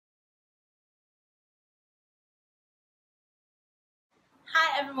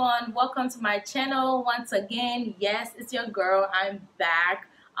Hi everyone, welcome to my channel once again. Yes, it's your girl. I'm back.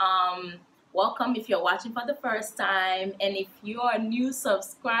 Welcome if you're watching for the first time, and if you're a new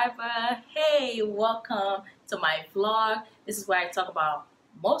subscriber, hey, welcome to my vlog. This is where I talk about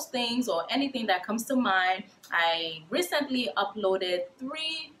most things or anything that comes to mind. I recently uploaded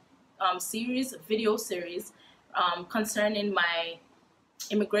three video series concerning my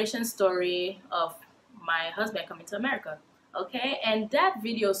immigration story of my husband coming to America. Okay, and that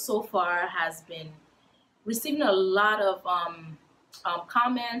video so far has been receiving a lot of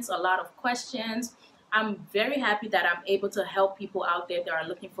comments, a lot of questions. I'm very happy that I'm able to help people out there that are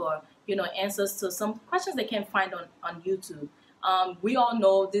looking for answers to some questions they can't find on YouTube. We all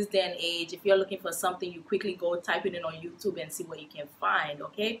know this day and age, if you're looking for something, you quickly go type it in on YouTube and see what you can find.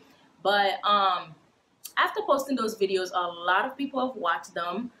 Okay, but after posting those videos, a lot of people have watched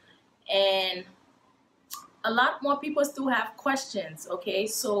them, and a lot more people still have questions. Okay,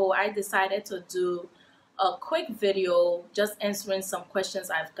 so I decided to do a quick video just answering some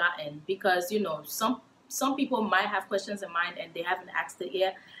questions I've gotten, because some people might have questions in mind and they haven't asked it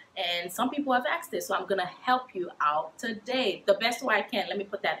yet, and some people have asked it. So I'm gonna help you out today the best way I can. Let me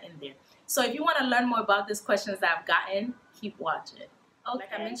put that in there. So if you want to learn more about these questions that I've gotten, keep watching. Okay. Like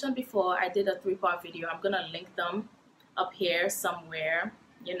I mentioned before, I did a 3-part video. I'm gonna link them up here somewhere,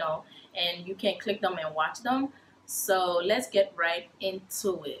 and you can click them and watch them. So let's get right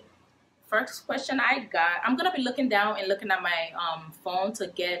into it. First question I got, I'm gonna be looking down and looking at my phone to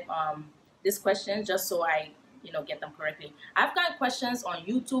get this question, just so I get them correctly. I've got questions on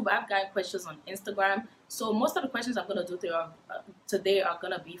YouTube, I've got questions on Instagram, so most of the questions I'm gonna do today are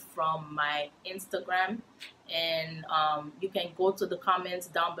gonna be from my Instagram, and you can go to the comments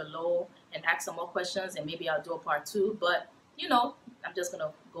down below and ask some more questions, and maybe I'll do a part 2, but I'm just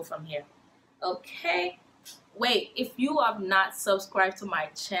gonna go from here. Okay, wait, if you have not subscribed to my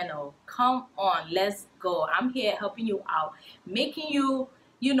channel, come on, let's go. I'm here helping you out, making you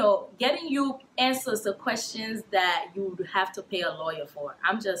getting you answers to questions that you would have to pay a lawyer for.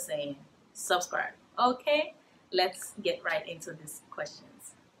 I'm just saying, subscribe. Okay, let's get right into these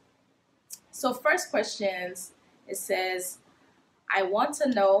questions. So first questions, it says, I want to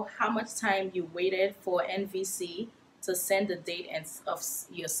know how much time you waited for NVC to send the date of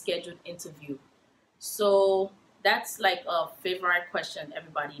your scheduled interview. So that's like a favorite question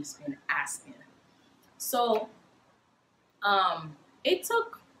everybody's been asking. So it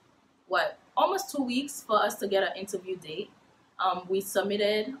took almost 2 weeks for us to get an interview date. We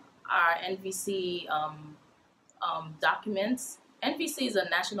submitted our NVC documents. NVC is a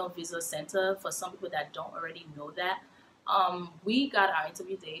National Visa Center, for some people that don't already know that. We got our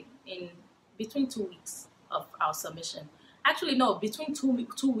interview date in between 2 weeks of our submission. Actually, no, between two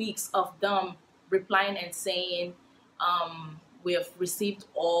weeks of them replying and saying we have received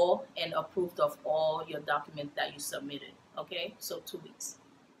all and approved of all your documents that you submitted. Okay, so 2 weeks.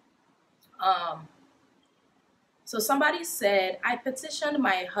 So somebody said, I petitioned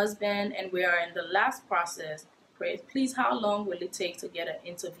my husband and we are in the last process. Please, how long will it take to get an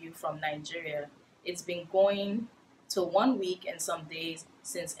interview from Nigeria? It's been going to 1 week and some days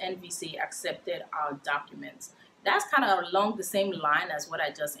since NVC accepted our documents. That's kind of along the same line as what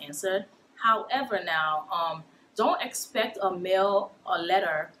I just answered. However, now, don't expect a mail or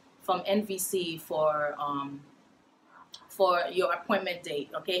letter from NVC for your appointment date.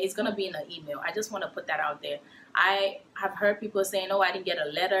 Okay, it's gonna be in an email. I just want to put that out there. I have heard people saying, "Oh, I didn't get a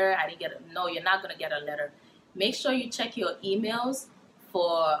letter. I didn't get a..." No, you're not gonna get a letter. Make sure you check your emails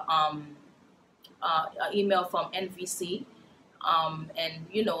for an email from NVC. And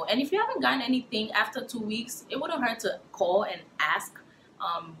and if you haven't gotten anything after 2 weeks, it wouldn't hurt to call and ask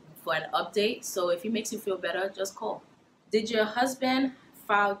for an update. So if it makes you feel better, just call. Did your husband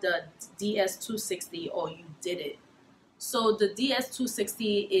file the DS-260 or you did it? So the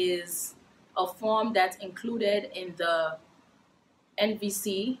DS-260 is a form that's included in the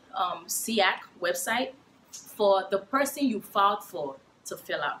NVC SIAC website for the person you filed for to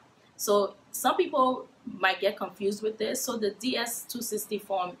fill out. So some people might get confused with this. So the DS-260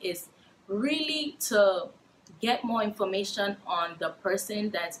 form is really to get more information on the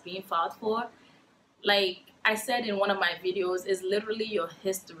person that's being filed for. Like I said in one of my videos, is literally your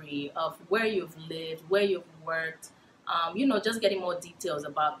history of where you've lived, where you've worked, just getting more details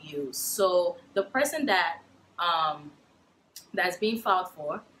about you. So the person that that's being filed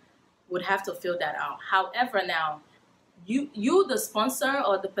for would have to fill that out. However, now you the sponsor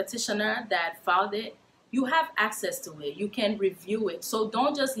or the petitioner that filed it, you have access to it. You can review it. So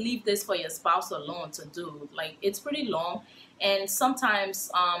don't just leave this for your spouse alone to do. Like, it's pretty long, and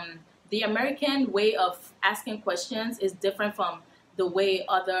sometimes the American way of asking questions is different from the way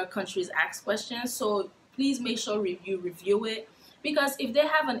other countries ask questions. So please make sure you review it, because if they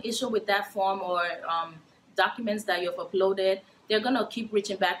have an issue with that form or documents that you've uploaded, they're going to keep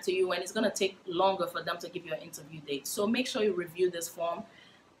reaching back to you, and it's going to take longer for them to give you an interview date. So make sure you review this form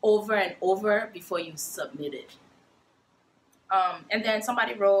over and over before you submit it. And then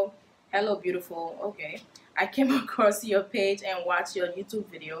somebody wrote, "Hello, beautiful. Okay. I came across your page and watched your YouTube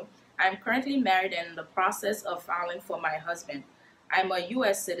video. I'm currently married and in the process of filing for my husband. I'm a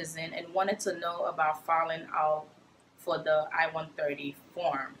U.S. citizen and wanted to know about filing out for the I-130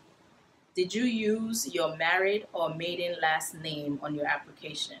 form. Did you use your married or maiden last name on your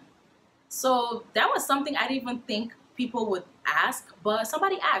application?" So that was something I didn't even think people would ask, but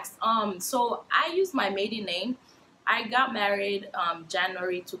somebody asked. So I used my maiden name. I got married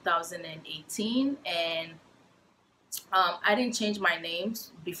January 2018, and I didn't change my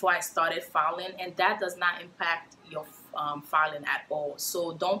names before I started filing, and that does not impact your filing at all.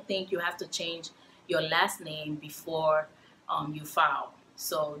 So don't think you have to change your last name before you file.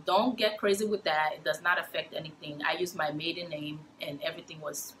 So don't get crazy with that. It does not affect anything. I used my maiden name and everything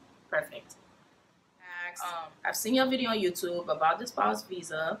was perfect. I've seen your video on YouTube about the spouse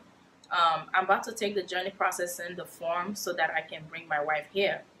visa. I'm about to take the journey process in the form so that I can bring my wife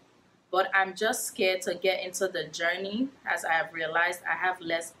here. But I'm just scared to get into the journey, as I have realized I have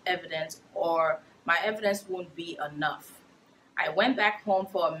less evidence, or my evidence won't be enough. I went back home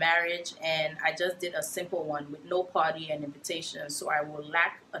for a marriage and I just did a simple one with no party and invitation, so I will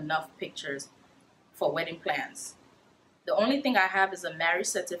lack enough pictures for wedding plans. The only thing I have is a marriage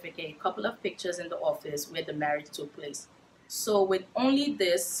certificate, a couple of pictures in the office where the marriage took place. So with only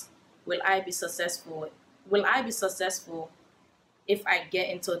this, will I be successful? Will I be successful if I get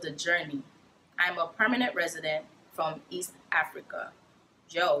into the journey? I'm a permanent resident from East Africa,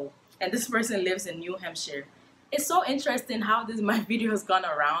 Joe, and this person lives in New Hampshire. It's so interesting how my video has gone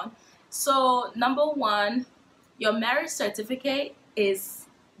around. So number one, your marriage certificate is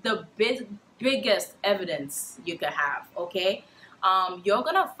the biggest evidence you could have, okay? You're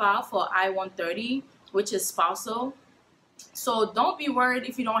gonna file for I-130, which is spousal. So don't be worried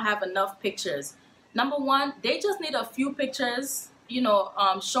if you don't have enough pictures. Number one, they just need a few pictures, you know,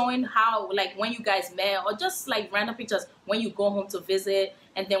 showing how, like, when you guys met, or just like random pictures when you go home to visit,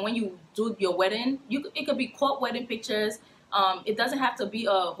 and then when you do your wedding, it could be court wedding pictures. It doesn't have to be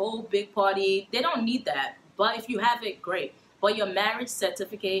a whole big party. They don't need that. But if you have it, great. But your marriage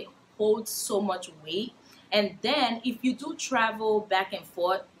certificate holds so much weight. And then if you do travel back and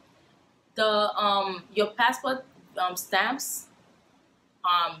forth, the your passport stamps,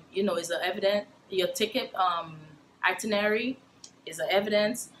 you know, is a evidence. Your ticket itinerary is a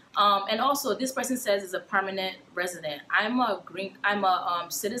evidence. And also, this person says is a permanent resident. I'm a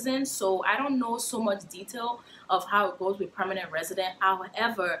citizen, so I don't know so much detail of how it goes with permanent resident.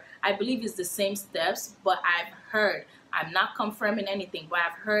 However, I believe it's the same steps, but I've heard, I'm not confirming anything, but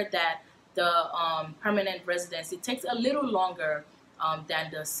I've heard that the permanent residency takes a little longer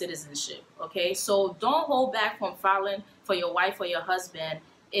than the citizenship. Okay, so don't hold back from filing for your wife or your husband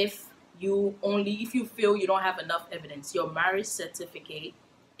if you feel you don't have enough evidence. Your marriage certificate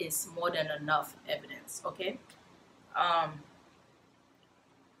is more than enough evidence. Okay.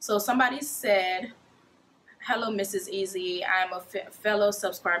 So somebody said, "Hello, Mrs. Easy. I'm a fellow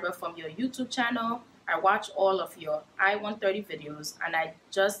subscriber from your YouTube channel. I watch all of your I-130 videos, and I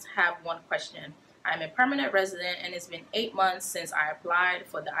just have one question. I'm a permanent resident, and it's been 8 months since I applied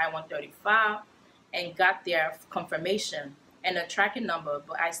for the I-130 file and got their confirmation and a tracking number,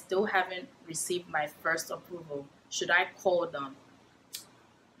 but I still haven't received my first approval. Should I call them?"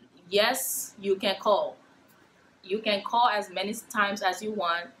 Yes, you can call. You can call as many times as you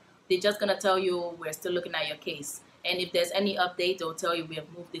want. They're just going to tell you, "We're still looking at your case." And if there's any update, they'll tell you, "We have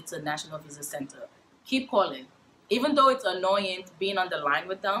moved it to National Visa Center." Keep calling. Even though it's annoying being on the line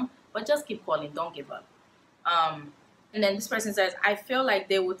with them, but just keep calling. Don't give up. And then this person says, "I feel like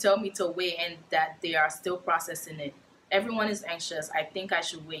they will tell me to wait and that they are still processing it. Everyone is anxious. I think I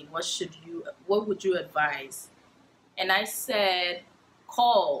should wait. What would you advise?" And I said,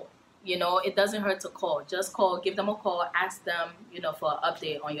 call. You know, it doesn't hurt to call. Just call, give them a call, ask them, you know, for an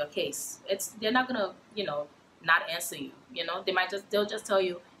update on your case. They're not gonna, you know, not answer you. You know, they'll just tell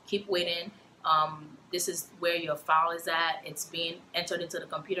you, keep waiting. This is where your file is at. It's being entered into the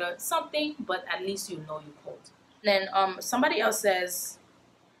computer, something, but at least you know you called. Then somebody else says,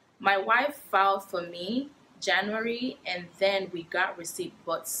 "My wife filed for me January and then we got receipt,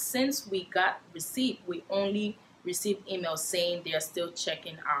 but since we got receipt, we only received emails saying they are still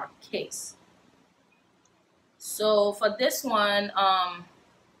checking our case." So for this one,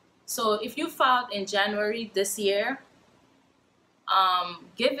 so if you filed in January this year,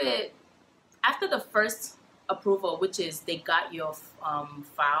 Give it after the first approval, which is they got your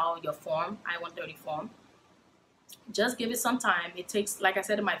file, your form, I-130 form. Just give it some time. It takes, like I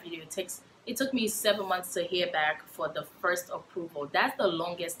said in my video, it took me 7 months to hear back for the first approval. That's the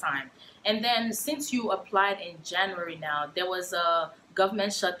longest time. And then since you applied in January now, there was a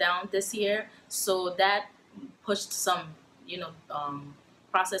government shutdown this year, so that pushed some,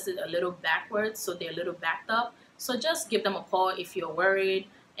 processes a little backwards, so they're a little backed up. So just give them a call if you're worried,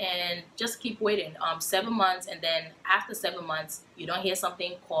 and just keep waiting. 7 months, and then after 7 months, you don't hear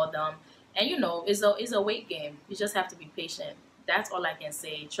something, call them. And it's a wait game. You just have to be patient. That's all I can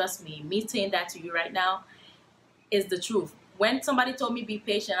say. Trust me, saying that to you right now is the truth. When somebody told me be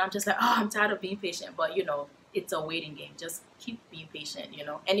patient, I'm just like, oh, I'm tired of being patient. But it's a waiting game. Just keep being patient,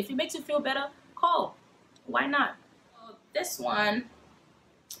 And if it makes you feel better, call. Why not? This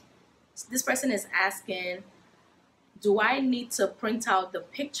person is asking, do I need to print out the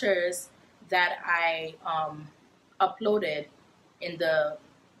pictures that I uploaded in the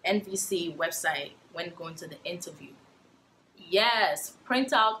NVC website when going to the interview? Yes,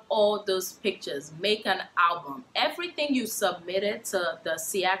 print out all those pictures. Make an album. Everything you submitted to the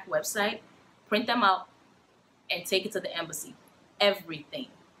SCIAC website, print them out and take it to the embassy. Everything.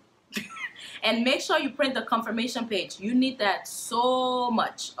 And make sure you print the confirmation page. You need that so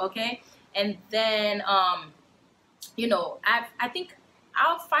much, okay? And then, I think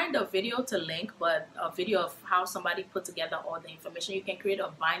I'll find a video to link, but a video of how somebody put together all the information. You can create a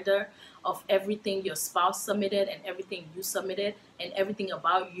binder of everything your spouse submitted and everything you submitted and everything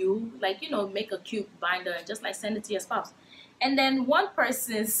about you. Like, make a cute binder and just like send it to your spouse. And then one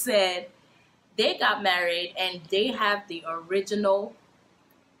person said they got married and they have the original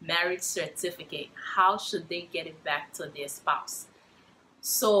marriage certificate. How should they get it back to their spouse?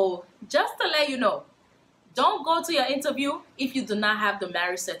 So just to let you know, don't go to your interview if you do not have the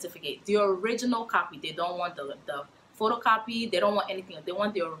marriage certificate, the original copy. They don't want the photocopy. They don't want anything. They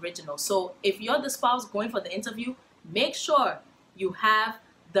want the original. So if you're the spouse going for the interview, make sure you have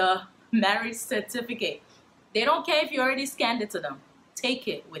the marriage certificate. They don't care if you already scanned it to them. Take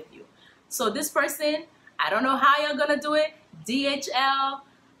it with you. So this person, I don't know how you're going to do it. DHL,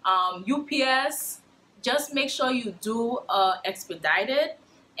 UPS, just make sure you do expedited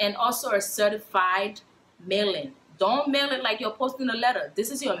and also a certified mailing. Don't mail it like you're posting a letter.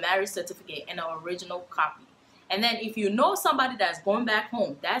 This is your marriage certificate and an original copy. And then if you know somebody that's going back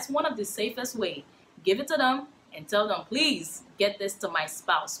home, that's one of the safest way. Give it to them and tell them, please get this to my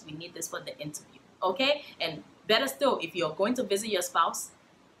spouse. We need this for the interview. Okay? And better still, if you're going to visit your spouse,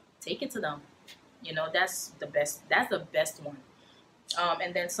 take it to them. That's the best. That's the best one.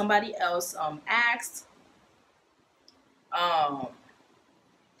 And then somebody else asked,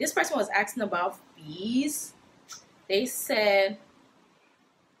 this person was asking about fees. They said,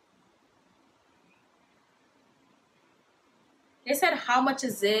 how much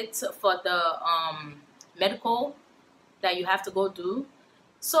is it for the medical that you have to go do?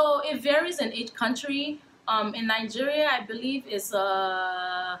 So it varies in each country. In Nigeria, I believe is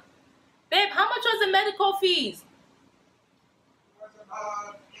babe, how much was the medical fees? It was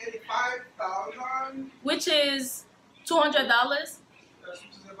about $85,000. Which is $200? Yes, which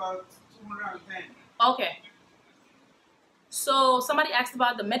is about 210. Okay. So somebody asked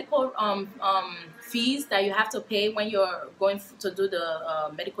about the medical fees that you have to pay when you're going to do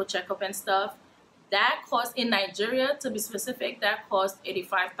the medical checkup and stuff. That cost in Nigeria, to be specific, that cost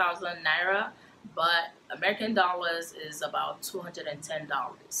 85,000 naira, but American dollars is about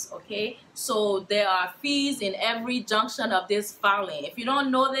 $210. Okay, so there are fees in every junction of this filing. If you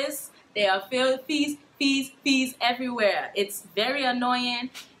don't know this, there are fees everywhere. It's very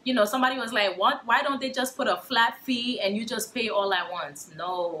annoying. Somebody was like, "What? Why don't they just put a flat fee and you just pay all at once?"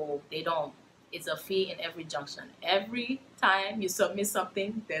 No, they don't. It's a fee in every junction. Every time you submit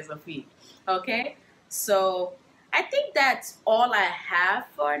something, there's a fee. Okay, so I think that's all I have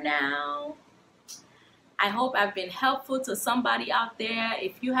for now. I hope I've been helpful to somebody out there.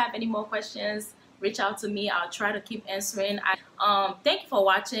 If you have any more questions, reach out to me. I'll try to keep answering. Thank you for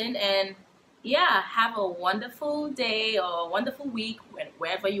watching, and yeah, have a wonderful day or a wonderful week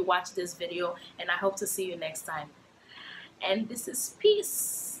wherever you watch this video, and I hope to see you next time. And this is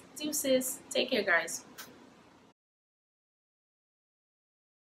peace. Deuces. Take care, guys.